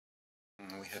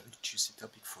we have a juicy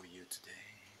topic for you today.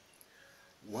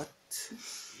 What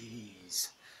is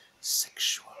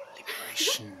sexual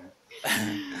liberation?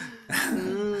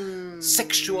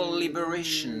 Sexual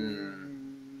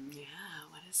liberation. Yeah,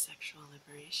 what is sexual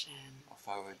liberation? Of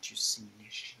our juicy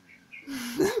nation.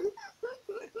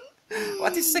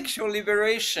 What is sexual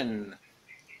liberation?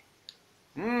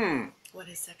 What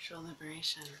is sexual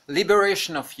liberation?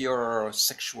 Liberation of your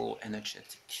sexual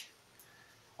energetic,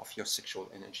 of your sexual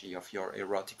energy, of your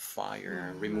erotic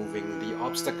fire, removing the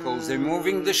obstacles,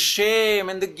 removing the shame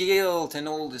and the guilt and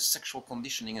all the sexual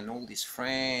conditioning and all these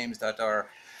frames that are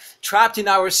trapped in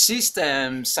our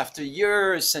systems after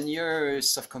years and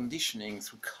years of conditioning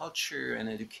through culture and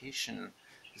education.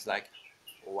 It's like,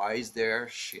 why is there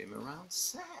shame around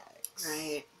sex?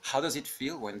 Right. How does it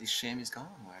feel when this shame is gone,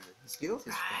 when this guilt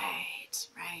is gone?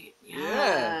 Right.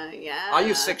 Yeah. Are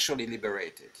you sexually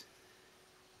liberated?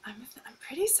 I'm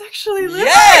pretty sexually liberated.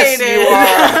 Yes, you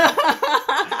are.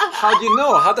 How do you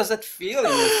know? How does that feel in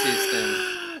your system?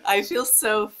 I feel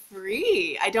so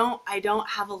free. I don't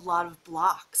have a lot of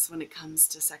blocks when it comes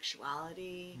to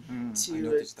sexuality. I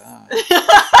noticed that.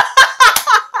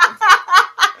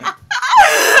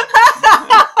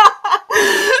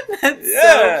 That's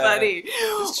so funny.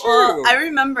 It's true. Well, I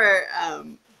remember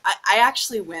I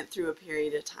actually went through a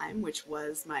period of time, which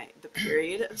was the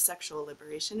period of sexual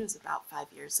liberation. It was about 5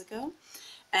 years ago.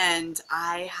 And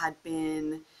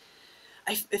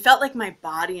it felt like my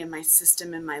body and my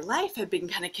system and my life had been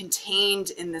kind of contained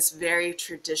in this very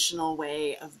traditional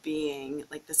way of being,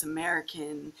 like this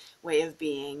American way of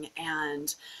being.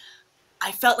 And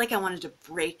I felt like I wanted to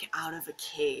break out of a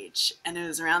cage. And it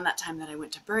was around that time that I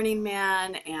went to Burning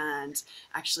Man, and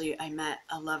actually I met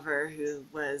a lover who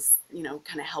was,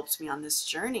 kind of helped me on this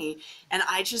journey. And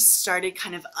I just started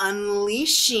kind of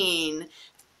unleashing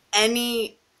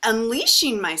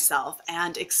myself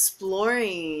and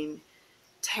exploring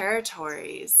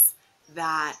territories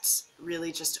that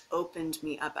really just opened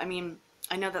me up. I mean,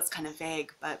 I know that's kind of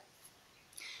vague, but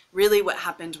really what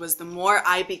happened was the more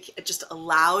I just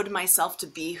allowed myself to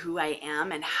be who I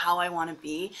am and how I want to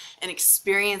be and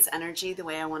experience energy the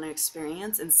way I want to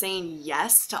experience and saying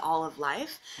yes to all of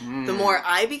life, the more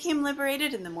I became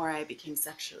liberated and the more I became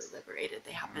sexually liberated.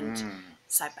 They happened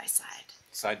side by side.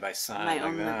 Side by side. My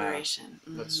own liberation.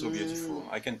 That's so beautiful.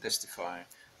 I can testify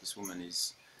this woman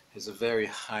has a very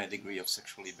high degree of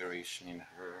sexual liberation in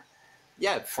her.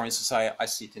 Yeah, for instance, I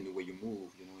see it in the way you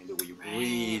move, in the way you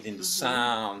breathe, in the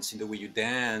sounds, in the way you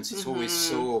dance. It's always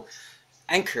so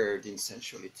anchored in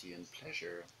sensuality and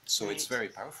pleasure. So it's very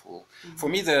powerful. For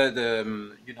me,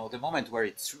 the moment where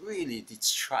it really did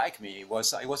strike me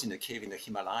was I was in a cave in the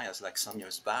Himalayas like some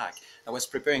years back. I was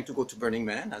preparing to go to Burning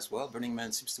Man as well. Burning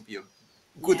Man seems to be a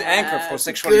good anchor for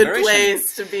sexual liberation. Good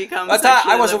place to become But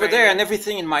sexually I was liberated. over there, and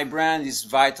everything in my brand is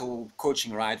vital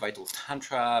coaching, right? Vital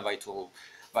tantra, vital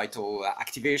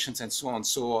activations and so on.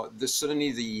 So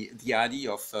suddenly the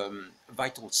idea of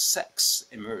vital sex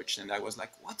emerged, and I was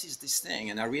like, what is this thing?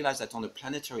 And I realized that on a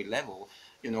planetary level,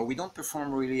 we don't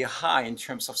perform really high in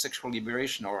terms of sexual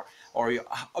liberation or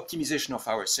optimization of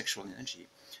our sexual energy.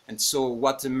 And so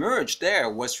what emerged there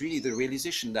was really the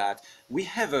realization that we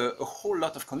have a whole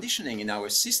lot of conditioning in our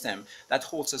system that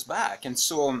holds us back. And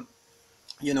so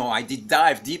I did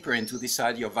dive deeper into this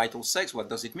idea of vital sex. What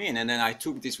does it mean? And then I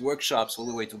took these workshops all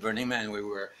the way to Burning Man, where we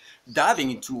were diving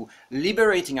into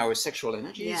liberating our sexual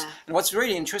energies. And what's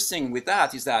really interesting with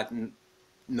that is that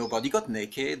nobody got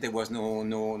naked. There was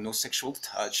no sexual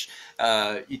touch.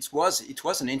 It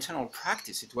was an internal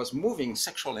practice. It was moving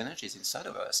sexual energies inside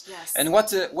of us. And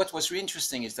what was really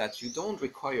interesting is that you don't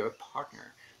require a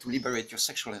partner to liberate your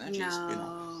sexual energies.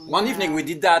 One evening we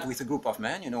did that with a group of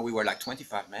men. We were like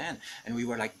 25 men, and we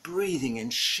were like breathing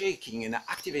and shaking and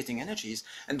activating energies.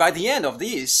 And by the end of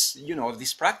this,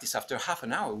 this practice, after half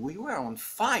an hour, we were on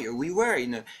fire. We were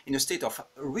in a state of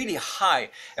really high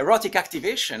erotic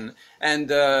activation, and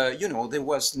there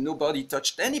was nobody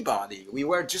touched anybody. We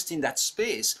were just in that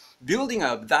space, building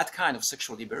up that kind of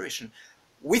sexual liberation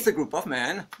with a group of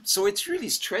men. So it really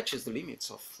stretches the limits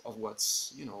of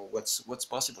what's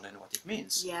possible and what it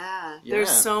means. There's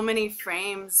so many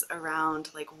frames around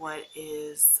like what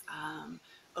is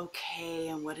okay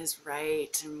and what is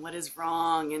right and what is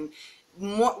wrong, and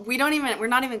we're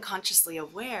not even consciously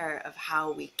aware of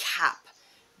how we cap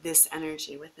this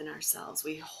energy within ourselves.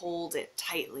 We hold it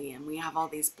tightly and we have all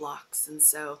these blocks. And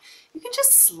so you can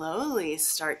just slowly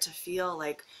start to feel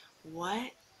like,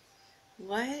 what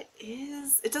what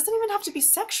is, it doesn't even have to be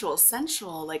sexual,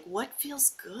 sensual, like what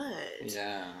feels good?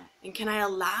 Yeah. And can I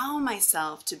allow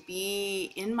myself to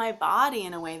be in my body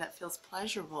in a way that feels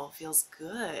pleasurable, feels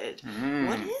good?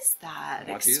 What is that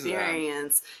What is that?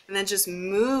 experience? And then just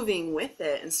moving with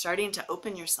it and starting to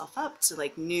open yourself up to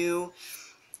like new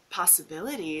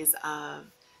possibilities of,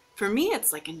 for me,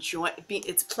 it's like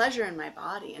it's pleasure in my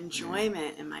body,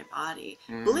 enjoyment in my body,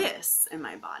 bliss in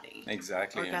my body.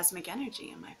 Exactly. Orgasmic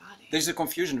energy in my body. There's a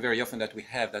confusion very often that we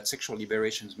have that sexual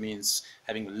liberation means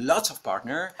having lots of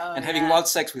partner and having wild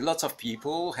sex with lots of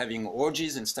people, having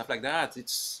orgies and stuff like that.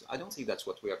 I don't think that's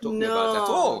what we are talking about at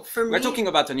all. We're talking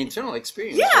about an internal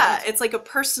experience. Yeah, right? it's like a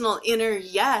personal inner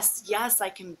yes, I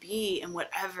can be in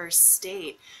whatever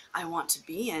state I want to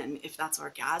be in. If that's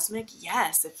orgasmic,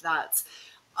 yes. If that's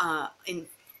in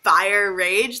fire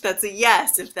rage, that's a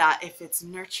yes. If it's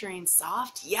nurturing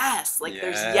soft, yes. Like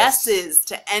there's yeses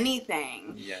to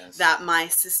anything that my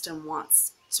system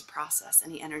wants to process,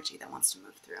 any energy that wants to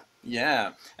move through.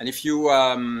 Yeah, and if you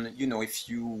if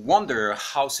you wonder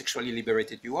how sexually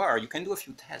liberated you are, you can do a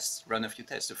few tests, run a few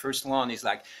tests. The first one is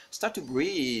like start to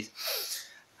breathe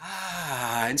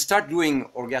and start doing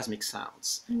orgasmic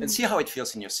sounds and see how it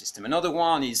feels in your system. Another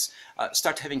one is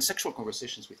start having sexual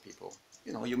conversations with people.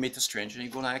 You meet a stranger and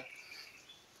you go like,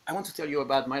 I want to tell you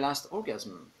about my last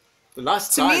orgasm. The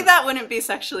last time. To me, that wouldn't be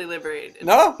sexually liberated.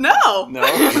 No? No. No?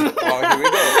 Well, here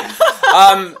we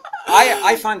go.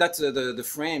 I find that the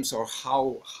frames or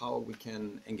how we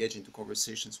can engage into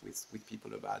conversations with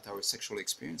people about our sexual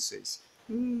experiences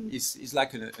is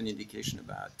like an indication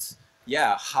about,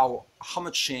 how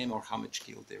much shame or how much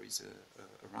guilt there is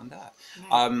around that.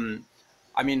 Right.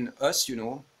 I mean, us,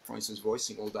 for instance,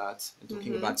 voicing all that and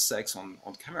talking about sex on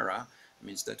camera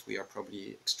means that we are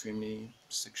probably extremely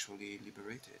sexually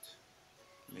liberated.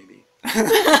 Maybe.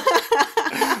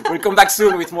 We'll come back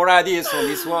soon with more ideas from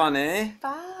this one, eh?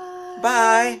 Bye.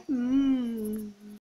 Bye.